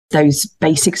those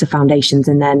basics are foundations,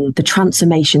 and then the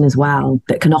transformation as well,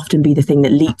 that can often be the thing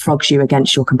that leapfrogs you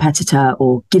against your competitor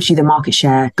or gives you the market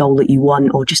share goal that you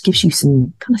want, or just gives you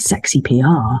some kind of sexy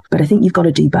PR. But I think you've got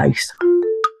to do both.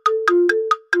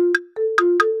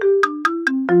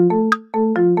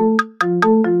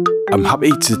 I'm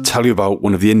happy to tell you about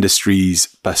one of the industry's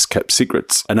best kept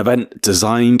secrets, an event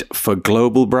designed for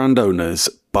global brand owners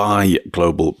by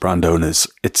global brand owners.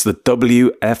 It's the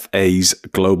WFA's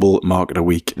Global Marketer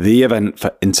Week, the event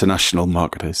for international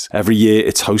marketers. Every year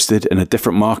it's hosted in a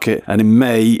different market, and in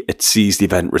May it sees the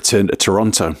event return to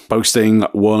Toronto, boasting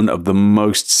one of the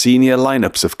most senior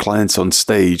lineups of clients on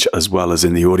stage as well as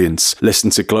in the audience. Listen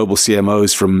to global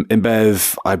CMOs from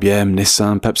InBev, IBM,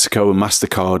 Nissan, PepsiCo and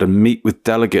MasterCard, and meet with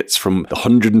delegates from the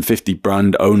 150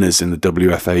 brand owners in the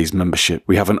WFA's membership.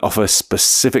 We have an offer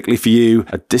specifically for you,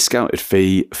 a discounted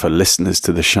fee for listeners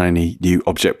to the Shiny New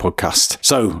Object podcast.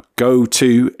 So go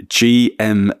to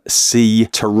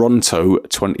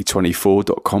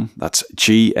gmctoronto2024.com. That's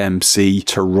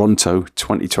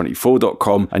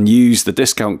gmctoronto2024.com and use the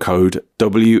discount code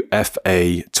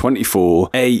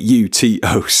WFA24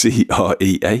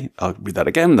 AUTOCREA. I'll read that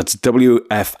again. That's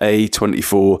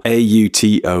WFA24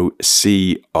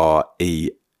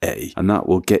 AUTOCREA. And that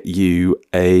will get you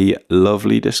a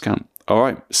lovely discount. All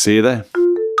right, see you there.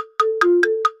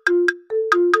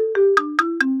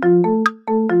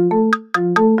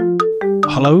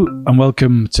 Hello and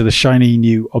welcome to the Shiny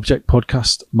New Object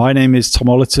podcast. My name is Tom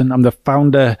Ollerton. I'm the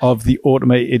founder of the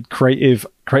automated creative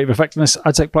effectiveness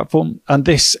ad tech platform. And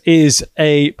this is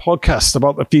a podcast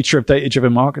about the future of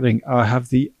data-driven marketing. I have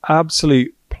the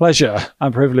absolute pleasure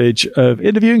and privilege of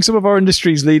interviewing some of our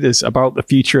industry's leaders about the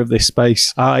future of this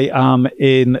space. I am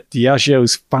in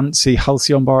Diageo's fancy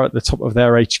Halcyon bar at the top of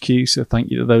their HQ. So thank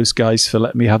you to those guys for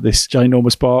letting me have this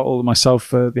ginormous bar all to myself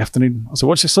for the afternoon as I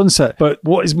watch the sunset. But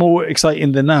what is more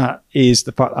exciting than that is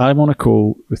the fact I'm on a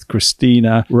call with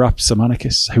Christina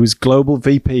Rapsomanikis, who is Global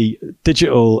VP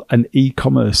Digital and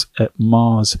E-commerce at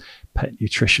Mars Pet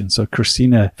Nutrition. So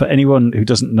Christina, for anyone who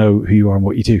doesn't know who you are and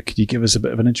what you do, could you give us a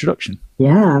bit of an introduction?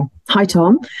 Yeah. Hi,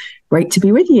 Tom. Great to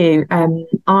be with you.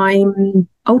 I'm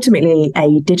ultimately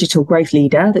a digital growth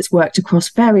leader that's worked across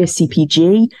various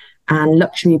CPG and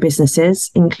luxury businesses,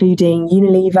 including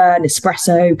Unilever,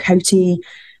 Nespresso, Coty,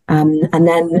 and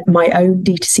then my own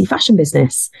D2C fashion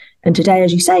business. And today,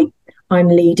 as you say, I'm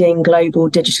leading global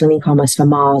digital and e-commerce for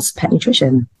Mars Pet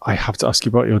Nutrition. I have to ask you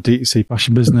about your D2C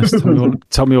fashion business.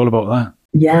 Tell me all about that.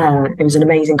 Yeah, it was an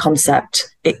amazing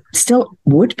concept. It still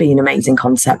would be an amazing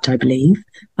concept, I believe.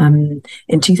 In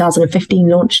 2015,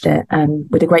 launched it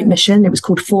with a great mission. It was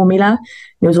called Formula.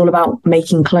 It was all about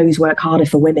making clothes work harder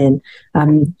for women.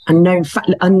 Unknown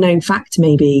fact,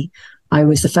 maybe, I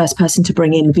was the first person to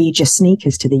bring in Vija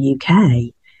sneakers to the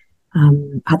UK.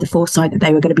 Had the foresight that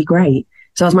they were going to be great.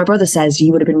 So as my brother says,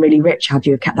 you would have been really rich had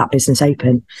you have kept that business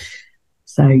open.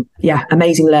 So yeah,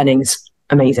 amazing learnings.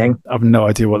 Amazing. I have no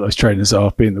idea what those trainers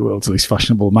are, being the world's least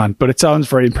fashionable man, but it sounds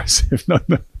very impressive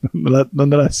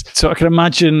nonetheless. So I can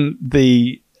imagine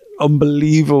the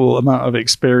unbelievable amount of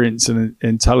experience and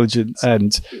intelligence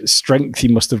and strength you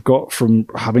must have got from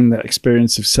having that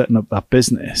experience of setting up that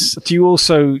business. Do you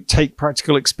also take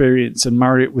practical experience and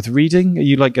marry it with reading? Are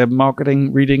you like a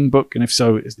marketing reading book? And if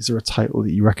so, is there a title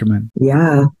that you recommend?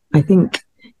 Yeah, I think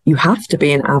you have to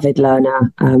be an avid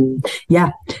learner.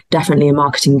 Yeah, definitely a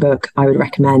marketing book I would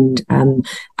recommend. And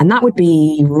that would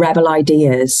be Rebel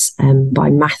Ideas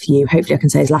by Matthew, hopefully I can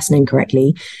say his last name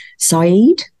correctly,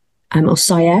 Syed. Or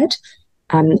Syed.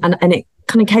 And it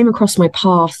kind of came across my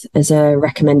path as a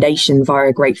recommendation via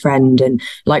a great friend. And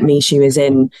like me, she was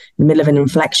in the middle of an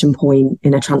inflection point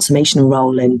in a transformational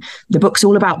role. And the book's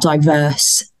all about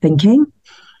diverse thinking.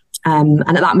 And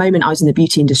at that moment, I was in the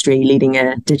beauty industry leading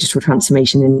a digital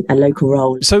transformation in a local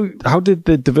role. So how did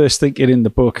the diverse thinking in the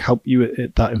book help you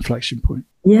at that inflection point?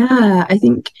 Yeah, I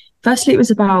think firstly, it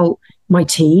was about my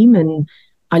team, and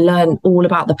I learned all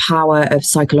about the power of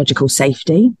psychological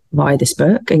safety via this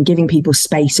book and giving people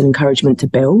space and encouragement to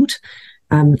build,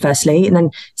 firstly. And then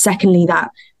secondly,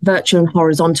 that virtual and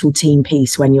horizontal team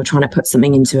piece when you're trying to put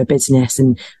something into a business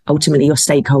and ultimately your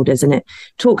stakeholders. And it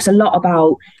talks a lot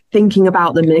about thinking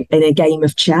about them in a game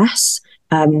of chess,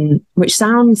 which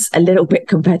sounds a little bit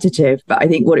competitive, but I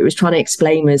think what it was trying to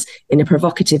explain was, in a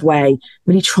provocative way,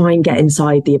 really try and get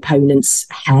inside the opponent's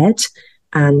head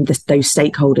and those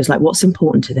stakeholders, like what's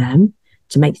important to them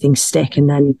to make things stick. And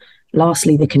then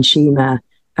lastly, the consumer,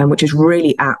 which is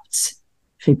really apt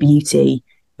for beauty,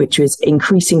 which was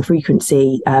increasing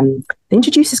frequency. They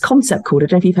introduced this concept called, I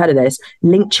don't know if you've heard of this,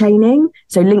 link chaining.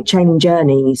 So link chaining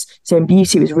journeys. So in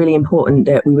beauty, it was really important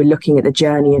that we were looking at the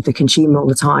journey of the consumer all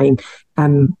the time.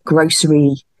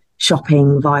 grocery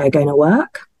shopping via going to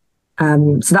work.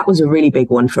 So that was a really big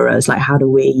one for us. Like, how do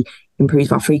we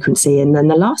improve our frequency? And then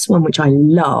the last one, which I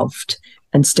loved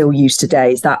and still use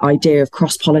today, is that idea of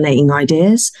cross-pollinating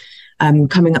ideas,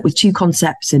 coming up with 2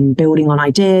 concepts and building on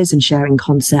ideas and sharing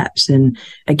concepts, and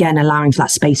again, allowing for that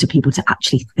space for people to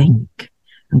actually think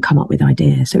and come up with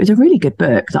ideas. So it was a really good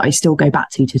book that I still go back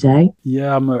to today.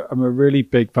 Yeah, I'm a really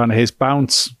big fan of his.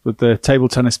 Bounce, with the table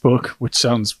tennis book, which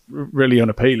sounds really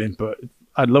unappealing, but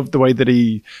I love the way that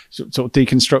he sort of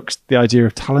deconstructs the idea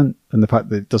of talent and the fact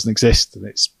that it doesn't exist, and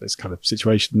it's this kind of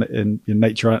situation in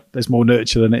nature. There's more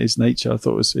nurture than it is nature. I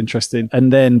thought it was interesting.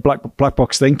 And then black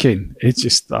box thinking. It's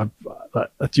just, have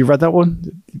you read that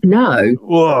one? No.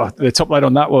 Whoa, the top line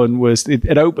on that one was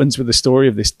it opens with the story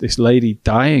of this lady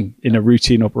dying in a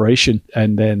routine operation,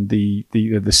 and then the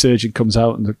surgeon comes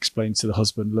out and explains to the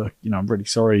husband, look, I'm really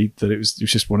sorry that it was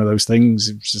just one of those things.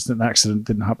 It was just an accident,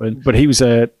 didn't happen. But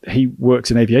he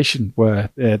works in aviation, where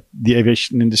the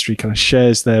aviation industry kind of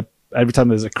shares every time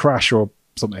there's a crash or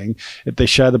something, they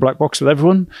share the black box with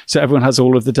everyone, so everyone has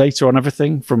all of the data on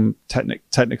everything from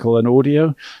technical and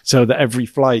audio, so that every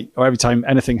flight, or every time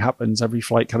anything happens, every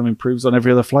flight kind of improves on every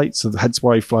other flight. So hence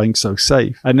why flying's so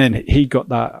safe. And then he got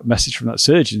that message from that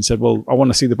surgeon and said, well, I want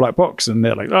to see the black box. And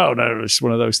they're like, oh no, it's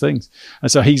one of those things. And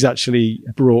so he's actually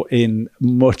brought in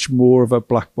much more of a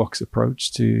black box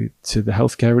approach to the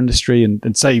healthcare industry,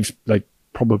 and saved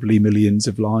probably millions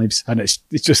of lives. And it's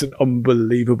just an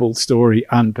unbelievable story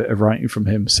and bit of writing from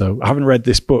him. So I haven't read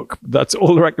this book. That's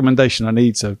all the recommendation I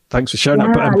need. So thanks for sharing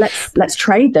that. But, let's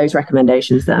trade those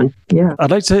recommendations then. Yeah.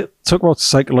 I'd like to talk about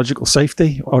psychological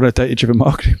safety on a data-driven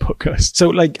marketing podcast.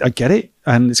 So I get it.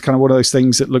 And it's kind of one of those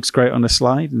things that looks great on a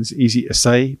slide and it's easy to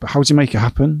say, but how do you make it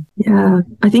happen? Yeah,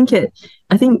 I think you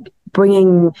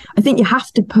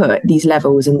have to put these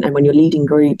levels, and when you're leading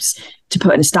groups, to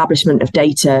put an establishment of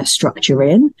data structure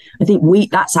in. I think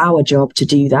that's our job to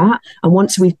do that. And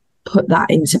once we've put that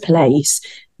into place,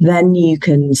 then you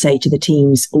can say to the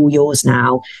teams, all yours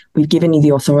now. We've given you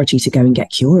the authority to go and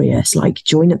get curious, like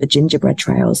join at the gingerbread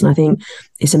trails. And I think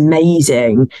it's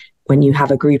amazing when you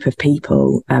have a group of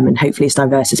people, and hopefully as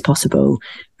diverse as possible,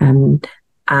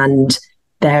 and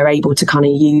they're able to kind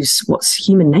of use what's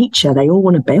human nature. They all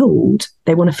want to build.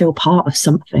 They want to feel part of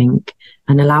something,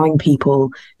 and allowing people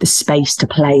the space to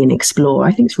play and explore,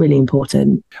 I think is really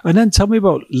important. And then tell me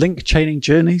about link chaining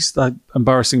journeys.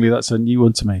 Embarrassingly, that's a new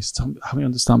one to me. So help me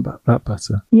understand that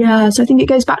better. Yeah, so I think it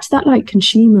goes back to that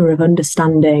consumer of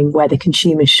understanding where the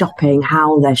consumer's shopping,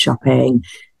 how they're shopping,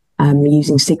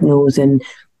 using signals. And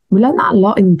we learn that a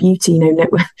lot in beauty.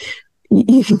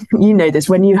 You know this,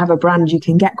 when you have a brand, you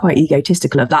can get quite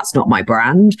egotistical of, that's not my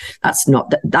brand, that's not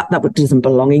that doesn't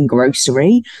belong in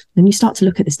grocery. Then you start to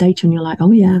look at this data and you're like,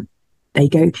 oh yeah, they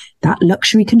go, that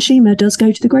luxury consumer does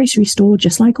go to the grocery store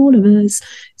just like all of us.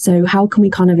 So how can we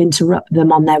kind of interrupt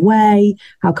them on their way?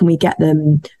 How can we get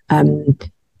them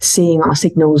seeing our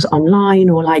signals online,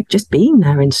 or just being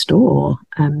there in store?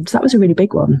 So that was a really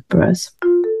big one for us.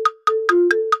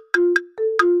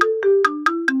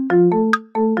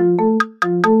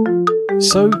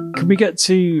 So can we get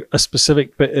to a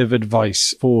specific bit of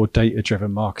advice for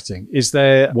data-driven marketing? Is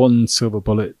there one silver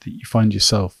bullet that you find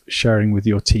yourself sharing with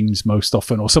your teams most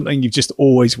often, or something you've just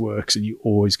always works and you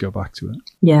always go back to it?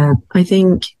 Yeah, I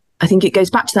think it goes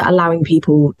back to that, allowing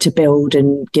people to build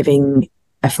and giving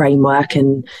a framework.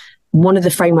 And one of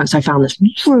the frameworks I found that's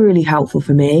really helpful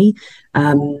for me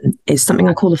is something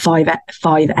I call the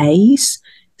five A's.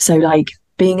 So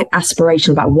being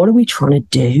aspirational about what are we trying to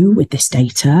do with this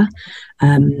data.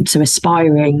 So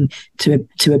aspiring to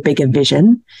a bigger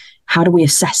vision. How do we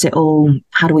assess it all?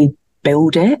 How do we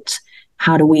build it?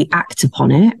 How do we act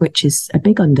upon it? Which is a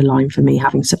big underline for me,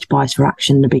 having such bias for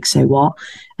action, the big so what.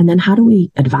 And then how do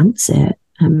we advance it?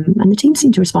 And the team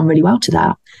seem to respond really well to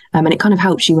that. And it kind of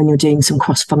helps you when you're doing some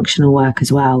cross-functional work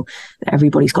as well, that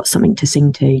everybody's got something to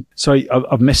sing to. So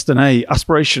I've missed an A.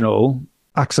 Aspirational,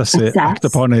 access it, act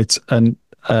upon it, and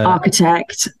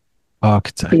architect.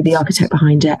 Be the architect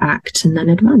behind it, act, and then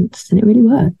advance. And it really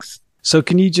works. So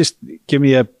can you just give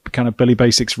me a kind of Billy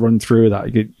Basics run through of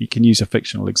that? You can use a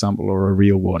fictional example or a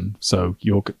real one. So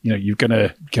you're going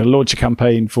to launch a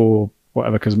campaign for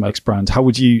whatever cosmetics brand. How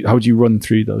would you run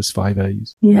through those 5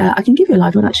 A's? Yeah, I can give you a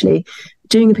live one actually.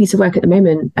 Doing a piece of work at the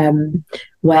moment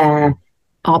where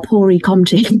our poor e-com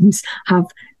teams have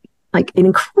an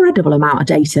incredible amount of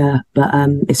data, but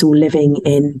it's all living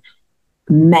in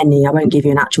many, I won't give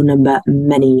you an actual number,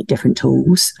 many different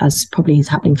tools, as probably is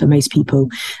happening for most people.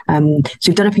 So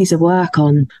we've done a piece of work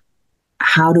on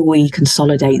how do we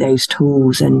consolidate those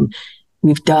tools, and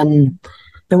we've done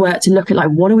the work to look at, like,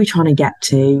 what are we trying to get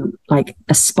to, like,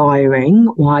 aspiring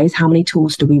wise? How many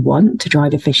tools do we want to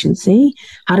drive efficiency?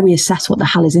 How do we assess what the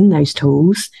hell is in those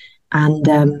tools? And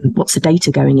what's the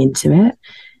data going into it?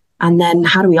 And then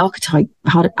how do we archetype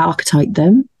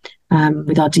them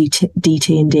with our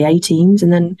DT and DA teams?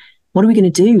 And then what are we going to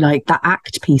do? Like that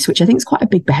ACT piece, which I think is quite a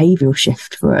big behavioural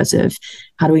shift for us, of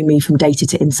how do we move from data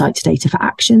to insight to data for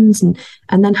actions?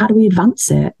 And then how do we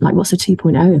advance it? Like, what's the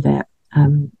 2.0 of it?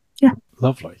 Yeah.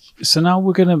 Lovely. So now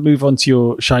we're going to move on to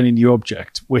your shiny new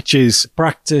object, which is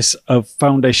practice of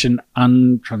foundation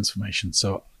and transformation.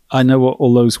 So I know what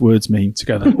all those words mean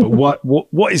together, but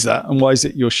what is that, and why is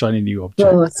it your shiny new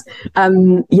object?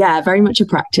 Yeah, very much a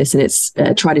practice, and it's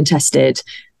tried and tested,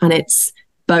 and it's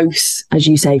both, as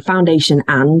you say, foundation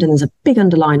and there's a big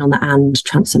underline on the and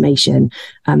transformation.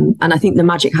 And I think the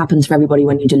magic happens for everybody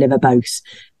when you deliver both.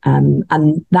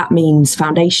 And that means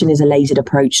foundation is a lasered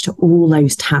approach to all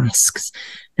those tasks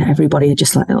that everybody are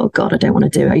just like, oh God, I don't want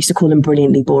to do it. I used to call them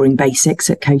brilliantly boring basics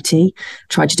at Coty.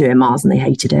 Tried to do it at Mars and they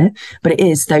hated it. But it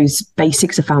is those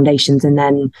basics of foundations, and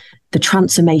then the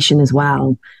transformation as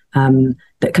well,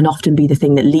 that can often be the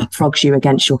thing that leapfrogs you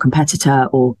against your competitor,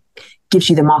 or gives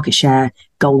you the market share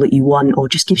goal that you want, or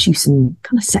just gives you some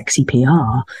kind of sexy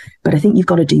PR. But I think you've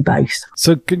got to do both.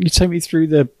 So can you take me through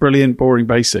the brilliant boring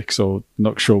basics, or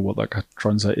not sure what that got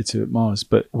translated to at Mars,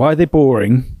 but why are they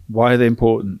boring? Why are they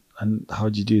important? And how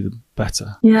do you do them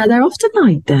better? Yeah, they're often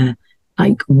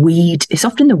it's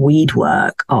often the weed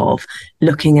work of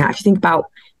looking at, if you think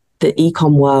about the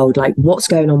e-com world, like what's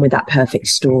going on with that perfect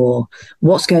store,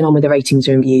 what's going on with the ratings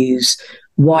and reviews,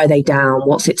 why are they down,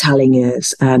 what's it telling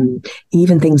us,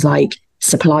 even things like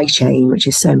supply chain, which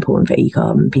is so important for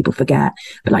e-com, people forget,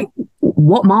 but like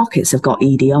what markets have got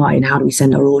EDI and how do we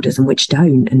send our orders and which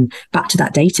don't, and back to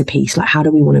that data piece, like how do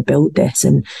we want to build this?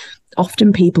 And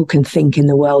often people can think in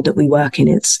the world that we work in,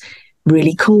 it's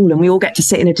really cool and we all get to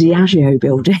sit in a Diageo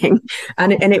building,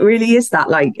 and it really is that,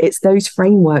 like, it's those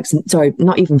frameworks, and sorry,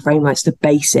 not even frameworks, the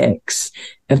basics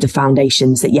of the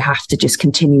foundations that you have to just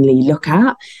continually look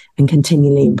at and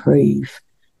continually improve.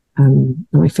 And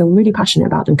I feel really passionate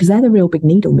about them because they're the real big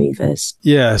needle movers.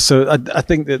 Yeah, so I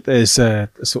think that there's a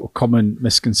sort of common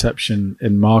misconception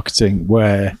in marketing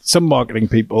where some marketing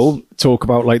people talk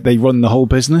about like they run the whole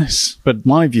business, but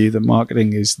my view that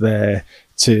marketing is there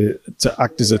to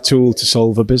act as a tool to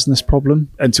solve a business problem.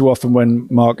 And too often when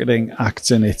marketing acts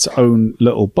in its own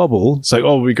little bubble, it's like,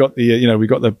 oh, we got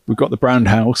the brand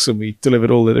house and we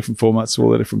delivered all the different formats to all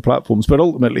the different platforms. But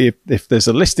ultimately, if there's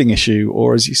a listing issue,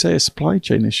 or as you say, a supply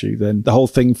chain issue, then the whole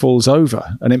thing falls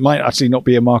over. And it might actually not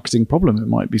be a marketing problem. It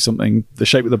might be something, the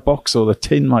shape of the box or the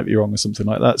tin might be wrong or something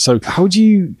like that. So how do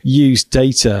you use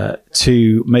data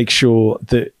to make sure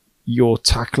that you're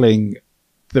tackling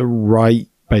the right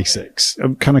basics?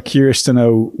 I'm kind of curious to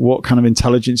know what kind of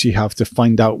intelligence you have to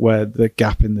find out where the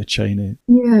gap in the chain is.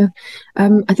 Yeah,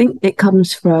 I think it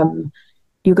comes from,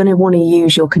 you're going to want to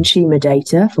use your consumer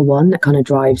data for one, that kind of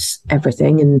drives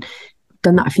everything. And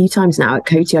done that a few times now. At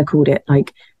Coty, I called it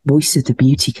like voice of the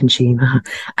beauty consumer.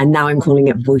 And now I'm calling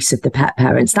it voice of the pet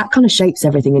parents. That kind of shapes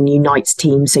everything and unites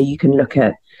teams so you can look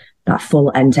at that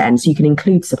full end to end. So you can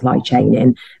include supply chain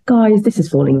in, guys, this is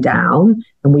falling down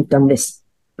and we've done this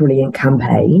brilliant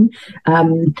campaign.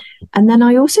 And then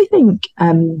I also think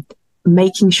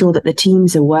making sure that the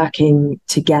teams are working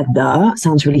together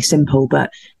sounds really simple,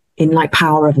 but in like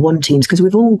power of one teams, because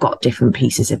we've all got different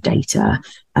pieces of data.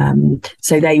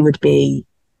 So they would be,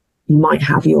 you might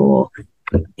have your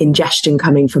ingestion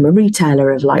coming from a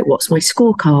retailer of like, what's my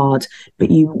scorecard?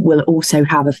 But you will also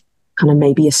have a kind of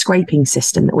maybe a scraping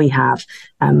system that we have,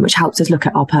 which helps us look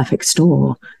at our perfect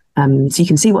store. So you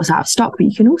can see what's out of stock, but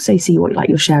you can also see what like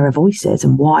your share of voice is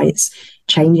and why it's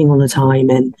changing all the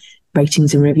time, and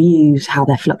ratings and reviews, how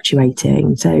they're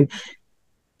fluctuating. So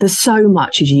there's so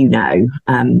much, as you know,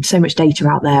 so much data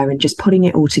out there, and just putting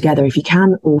it all together. If you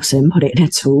can, awesome, put it in a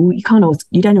tool. You don't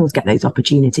always get those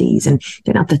opportunities, and you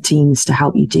don't have the teams to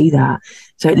help you do that.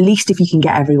 So at least if you can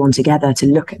get everyone together to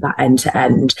look at that end to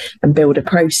end and build a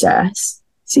process,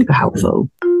 super helpful.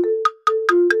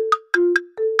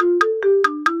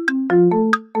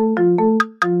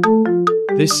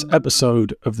 This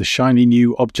episode of the Shiny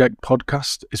New Object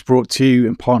podcast is brought to you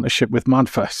in partnership with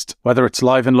MadFest. Whether it's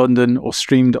live in London or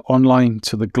streamed online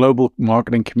to the global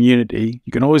marketing community,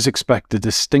 you can always expect a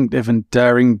distinctive and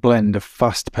daring blend of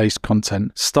fast-paced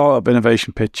content, startup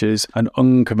innovation pitches, and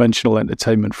unconventional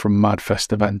entertainment from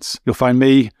MadFest events. You'll find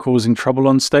me causing trouble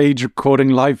on stage, recording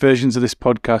live versions of this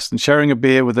podcast, and sharing a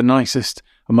beer with the nicest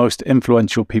and most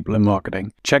influential people in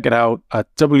marketing. Check it out at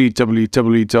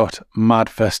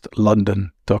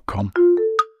www.madfestlondon.com.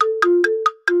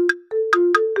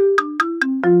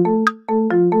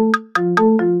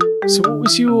 So what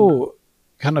was your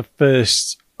kind of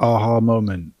first aha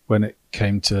moment when it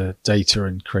came to data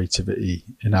and creativity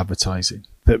in advertising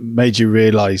that made you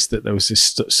realize that there was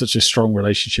such a strong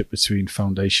relationship between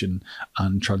foundation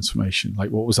and transformation?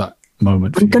 Like, what was that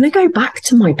moment for you? I'm going to go back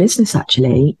to my business,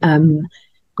 actually.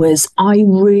 Was I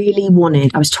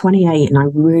was 28 and I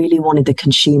really wanted the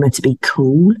consumer to be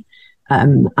cool.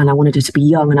 And I wanted her to be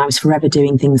young, and I was forever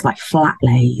doing things like flat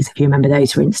lays, if you remember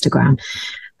those, for Instagram.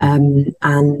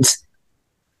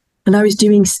 And I was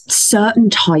doing certain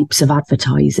types of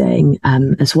advertising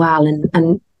as well.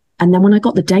 And then when I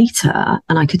got the data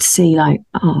and I could see, like,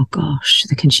 oh gosh,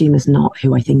 the consumer's not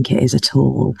who I think it is at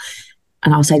all.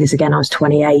 And I'll say this again, I was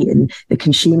 28 and the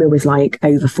consumer was like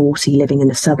over 40, living in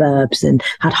the suburbs and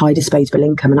had high disposable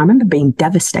income. And I remember being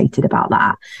devastated about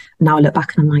that. Now I look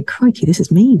back and I'm like, crikey, this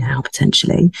is me now,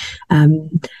 potentially.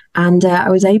 I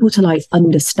was able to like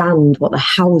understand what the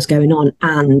hell was going on,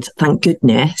 and thank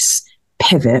goodness,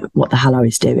 pivot what the hell I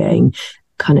was doing,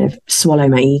 kind of swallow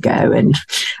my ego and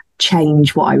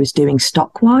change what I was doing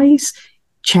stock-wise,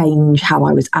 change how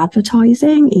I was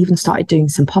advertising, even started doing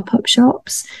some pop-up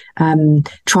shops,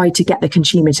 tried to get the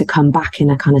consumer to come back in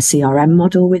a kind of CRM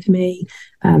model with me.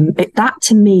 That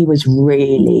to me was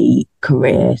really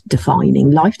career defining,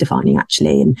 life defining,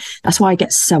 actually. And that's why I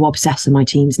get so obsessed with my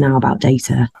teams now about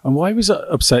data. And why was that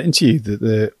upsetting to you that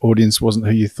the audience wasn't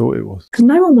who you thought it was? Because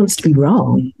no one wants to be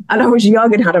wrong. And I was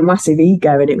young and had a massive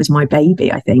ego, and it was my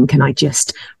baby, I think. And I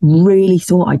just really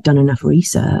thought I'd done enough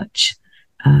research.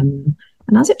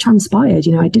 And as it transpired,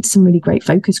 I did some really great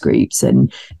focus groups,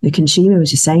 and the consumer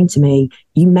was just saying to me,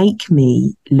 you make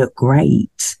me look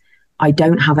great. I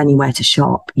don't have anywhere to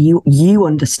shop. You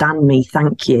understand me.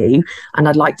 Thank you. And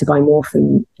I'd like to buy more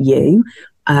from you.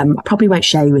 I probably won't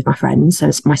share you with my friends. So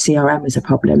my CRM was a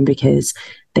problem because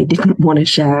they didn't want to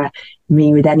share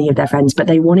me with any of their friends, but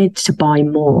they wanted to buy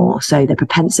more. So the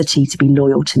propensity to be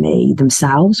loyal to me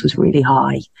themselves was really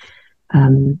high.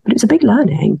 But it's a big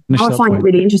learning. I find it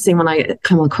really interesting when I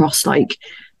come across like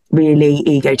really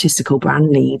egotistical brand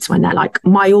leads when they're like,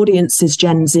 my audience is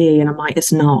Gen Z, and I'm like,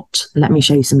 it's not. Let me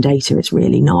show you some data. It's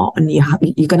really not. And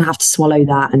you're going to have to swallow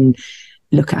that and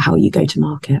look at how you go to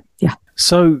market. Yeah.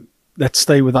 So let's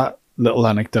stay with that little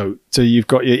anecdote. So you've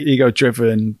got your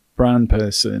ego-driven brand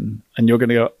person, and you're going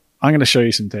to go, I'm going to show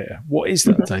you some data. What is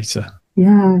that data?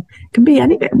 Yeah, it can be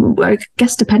anything, I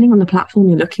guess, depending on the platform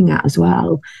you're looking at as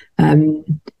well.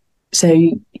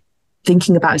 So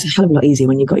thinking about it's a hell of a lot easier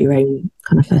when you've got your own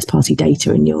kind of first party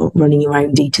data and you're running your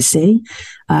own D2C.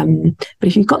 But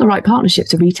if you've got the right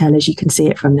partnerships with retailers, you can see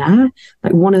it from there.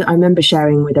 Like I remember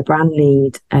sharing with a brand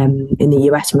lead in the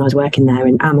US when I was working there,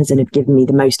 and Amazon had given me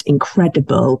the most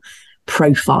incredible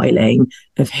profiling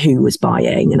of who was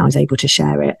buying, and I was able to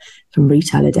share it from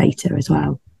retailer data as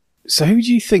well. So who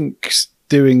do you think's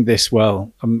doing this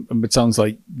well? It sounds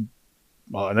like,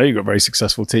 well, I know you've got a very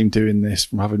successful team doing this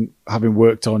from having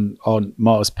worked on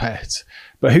Mars Pet,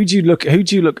 but who do you look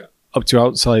up to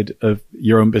outside of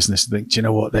your own business and think, do you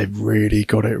know what, they've really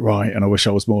got it right, and I wish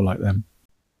I was more like them?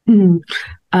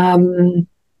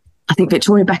 I think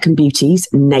Victoria Beckham Beauty's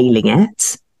nailing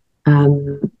it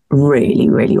really,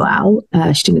 really well.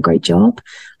 She's doing a great job.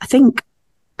 I think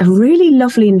a really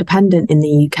lovely independent in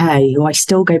the UK who I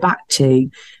still go back to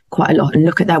quite a lot and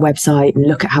look at their website and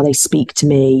look at how they speak to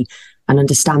me and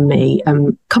understand me.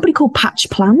 Company called Patch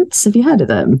Plants. Have you heard of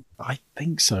them? I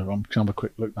think so. I'm going to have a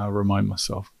quick look now, remind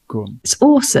myself. Go on. It's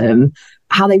awesome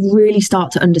how they really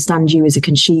start to understand you as a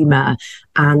consumer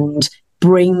and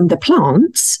bring the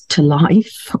plants to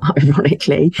life,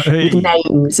 ironically, with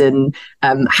names and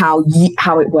how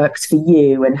it works for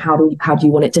you and how do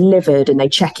you want it delivered, and they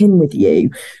check in with you.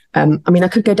 I mean, I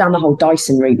could go down the whole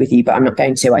Dyson route with you, but I'm not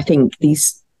going to. I think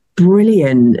these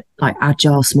brilliant, like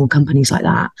agile small companies like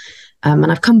that.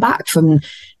 And I've come back from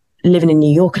living in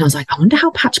New York and I was like, I wonder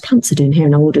how Patch Plants are doing here.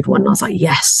 And I ordered one and I was like,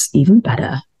 yes, even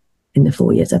better in the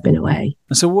 4 years I've been away.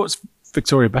 And so what's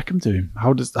Victoria Beckham doing?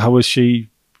 How is she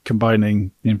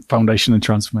combining foundation and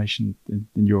transformation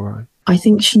in your eye? I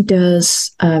think she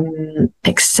does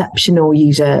exceptional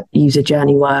user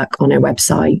journey work on her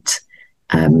website.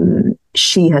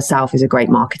 She herself is a great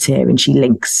marketeer and she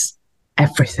links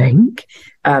everything.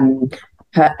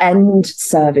 Her end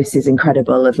service is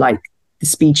incredible, of like the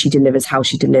speed she delivers, how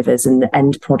she delivers, and the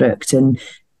end product and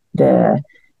the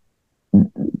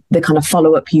kind of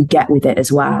follow-up you get with it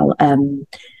as well.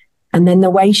 And then the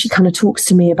way she kind of talks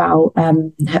to me about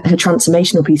her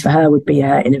transformational piece for her would be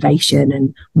her innovation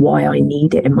and why I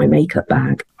need it in my makeup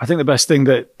bag. I think the best thing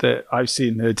that I've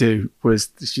seen her do was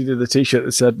she did the T-shirt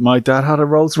that said, "My dad had a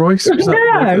Rolls Royce."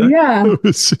 Yeah. It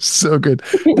was just so good.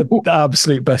 The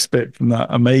absolute best bit from that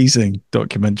amazing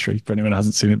documentary, for anyone who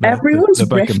hasn't seen it. Everyone's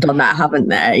riffed on that, haven't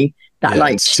they?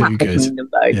 That chat between them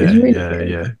both. Yeah, it's really good.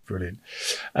 Yeah, brilliant.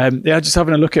 Just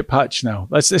having a look at Patch now.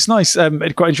 It's nice.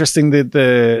 It's quite interesting.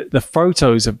 The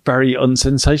photos are very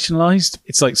unsensationalized.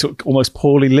 It's like sort of almost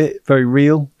poorly lit, very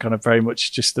real, kind of very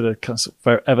much just a kind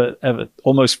of ever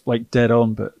almost like dead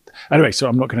on. But anyway, so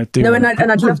I'm not going to do. No, and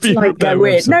I'd love to like go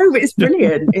in. No, but it's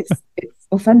brilliant. it's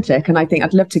authentic, and I think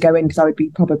I'd love to go in because I would be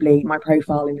probably my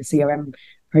profile in the CRM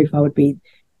profile would be.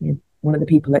 One of the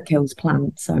people that kills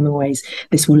plants. So I'm always,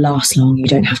 this will last long. You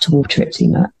don't have to water it too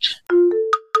much.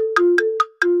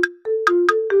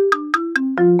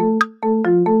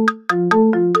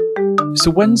 So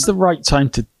when's the right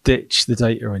time to ditch the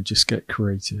data and just get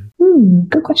creative?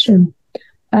 Good question.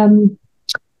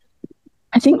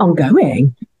 I think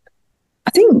ongoing.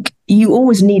 I think you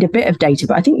always need a bit of data,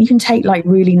 but I think you can take like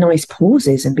really nice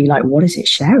pauses and be like, what is it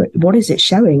sharing? What is it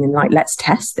showing? And like, let's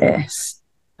test this.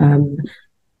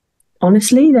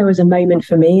 Honestly, there was a moment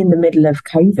for me in the middle of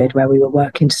COVID where we were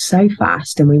working so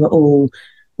fast and we were all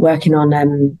working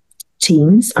on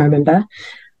Teams, I remember.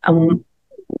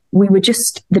 We were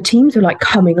just, the teams were like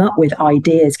coming up with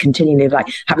ideas continually of like,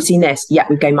 have you seen this? Yeah,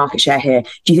 we've gained market share here.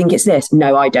 Do you think it's this?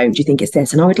 No, I don't. Do you think it's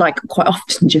this? And I would like quite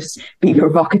often just be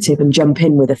provocative and jump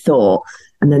in with a thought.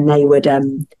 And then they would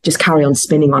just carry on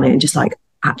spinning on it and just like,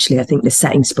 actually, I think the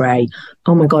setting spray,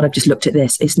 oh my God, I've just looked at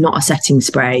this. It's not a setting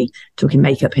spray, talking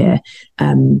makeup here,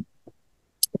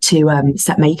 to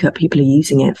set makeup. People are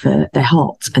using it for, they're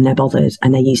hot and they're bothered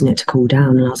and they're using it to cool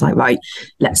down. And I was like, right,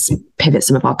 let's pivot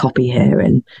some of our copy here.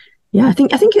 And yeah, I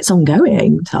think it's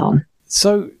ongoing, Tom.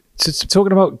 So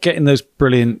talking about getting those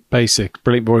brilliant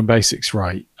boring basics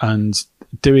right and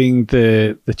doing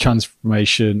the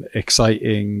transformation,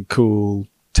 exciting, cool,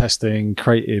 testing,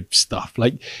 creative stuff,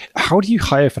 like how do you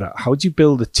hire for that? How do you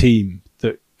build a team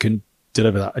that can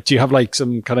deliver that? Do you have like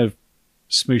some kind of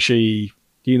smooshy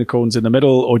unicorns in the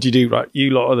middle, or do you do right,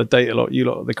 you lot are the data lot, you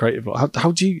lot are the creative lot?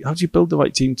 How do you build the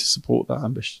right team to support that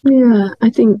ambition? Yeah, I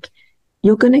think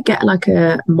you're going to get like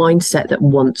a mindset that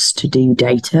wants to do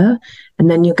data,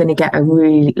 and then you're going to get a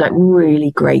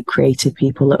really great creative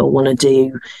people that will want to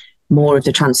do more of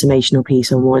the transformational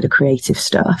piece or more of the creative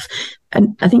stuff.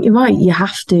 And I think you're right, you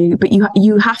have to, but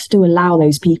you have to allow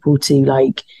those people to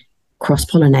like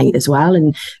cross-pollinate as well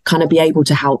and kind of be able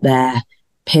to help their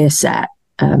peer set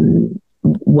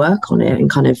work on it and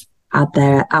kind of add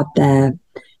their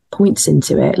points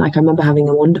into it. Like I remember having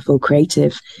a wonderful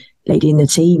creative lady in the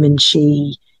team, and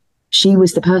she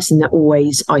was the person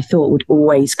that I thought would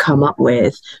always come up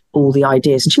with all the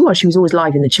ideas. And she was always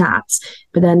live in the chats,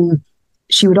 but then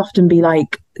she would often be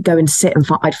like, go and sit and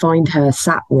I'd find her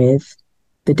sat with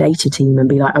the data team and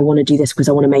be like, I want to do this because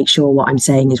I want to make sure what I'm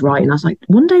saying is right. And I was like,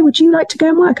 one day, would you like to go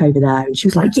and work over there? And she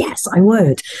was like, yes, I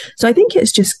would. So I think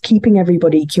it's just keeping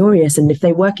everybody curious. And if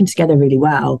they're working together really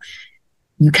well,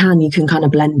 you can kind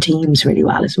of blend teams really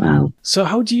well as well. So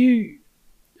how do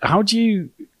you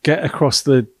get across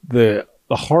the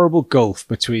horrible gulf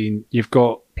between, you've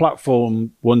got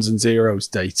platform ones and zeros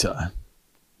data,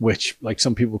 which like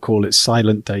some people call it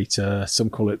silent data,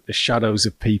 some call it the shadows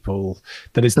of people.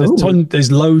 There's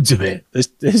loads of it.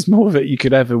 There's more of it you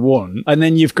could ever want. And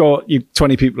then you've got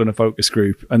 20 people in a focus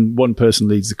group and one person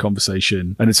leads the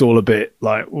conversation and it's all a bit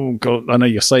like, oh God, I know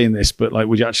you're saying this, but like,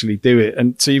 would you actually do it?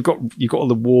 And so you've got all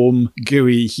the warm,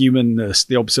 gooey humanness,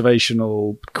 the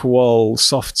observational, qual,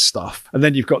 soft stuff. And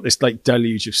then you've got this like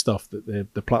deluge of stuff that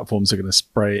the platforms are going to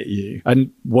spray at you.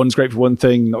 And one's great for one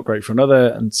thing, not great for another.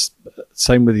 And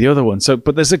same with the other one. So,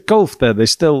 but there's a gulf there.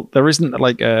 There isn't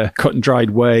like a cut and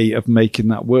dried way of making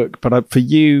that work. But for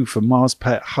you, for Mars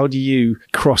Pet, how do you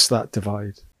cross that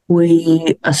divide?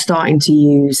 We are starting to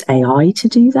use AI to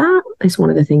do that. It's one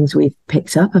of the things we've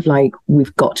picked up of like,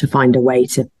 we've got to find a way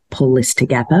to pull this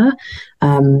together.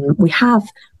 We have,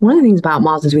 one of the things about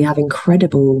Mars is we have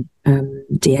incredible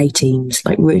DA teams,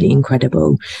 like really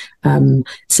incredible.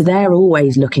 So they're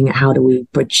always looking at how do we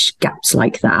bridge gaps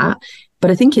like that. But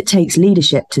I think it takes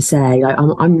leadership to say, like,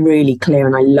 I'm really clear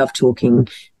and I love talking.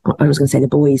 I was going to say the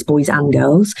boys and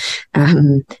girls,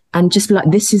 and just be like,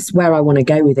 this is where I want to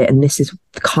go with it. And this is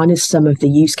kind of some of the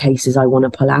use cases I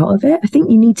want to pull out of it. I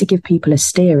think you need to give people a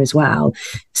steer as well,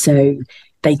 so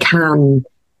they can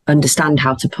understand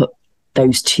how to put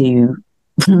those two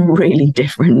really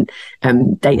different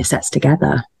data sets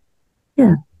together.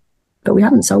 Yeah, but we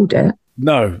haven't sold it.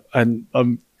 No, and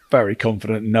very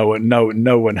confident no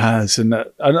one has, and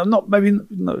I'm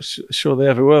not sure they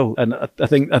ever will. And I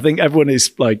think everyone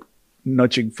is like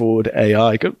nudging forward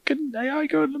AI. Can AI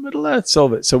go in the middle there,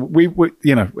 solve it? So we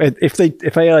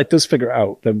if AI does figure it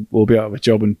out, then we'll be out of a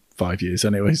job in 5 years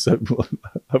anyway. So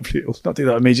hopefully it'll not do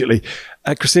that immediately.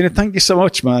 Christina, thank you so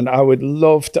much, man. I would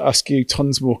love to ask you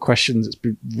tons more questions. It's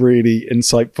been really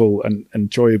insightful and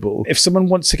enjoyable. If someone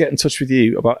wants to get in touch with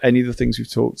you about any of the things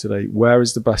we've talked today, where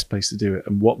is the best place to do it,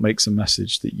 and what makes a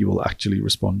message that you will actually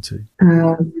respond to?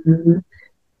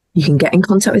 You can get in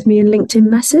contact with me in LinkedIn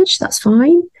message. That's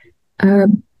fine.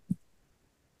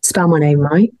 Spell my name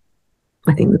right,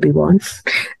 I think would be one.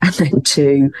 And then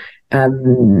two,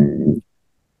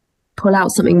 pull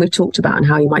out something we've talked about and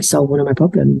how you might solve one of my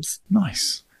problems.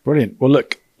 Nice. Brilliant. Well,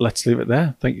 look, let's leave it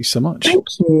there. Thank you so much. Thank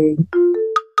you.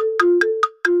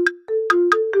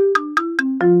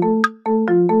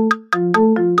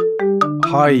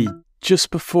 Hi.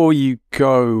 Just before you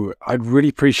go, I'd really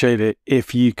appreciate it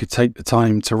if you could take the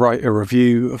time to write a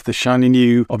review of the Shiny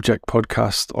New Object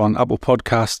podcast on Apple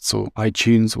Podcasts or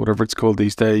iTunes, whatever it's called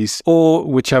these days,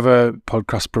 or whichever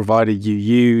podcast provider you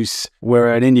use.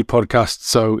 We're an indie podcast,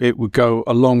 so it would go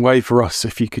a long way for us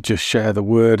if you could just share the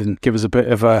word and give us a bit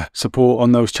of a support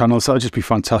on those channels. That would just be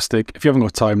fantastic. If you haven't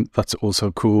got time, that's also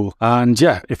cool. And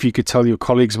yeah, if you could tell your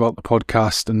colleagues about the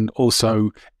podcast, and also,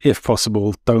 if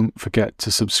possible, don't forget to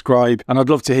subscribe. And I'd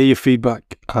love to hear your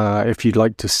feedback. If you'd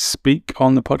like to speak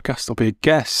on the podcast or be a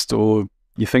guest, or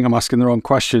you think I'm asking the wrong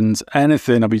questions,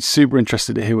 anything, I'd be super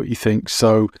interested to hear what you think.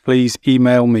 So please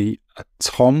email me at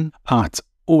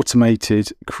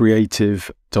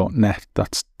tom@automatedcreative.net.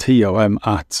 That's TOM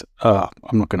at,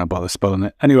 I'm not going to bother spelling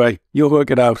it. Anyway, you'll work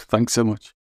it out. Thanks so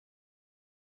much.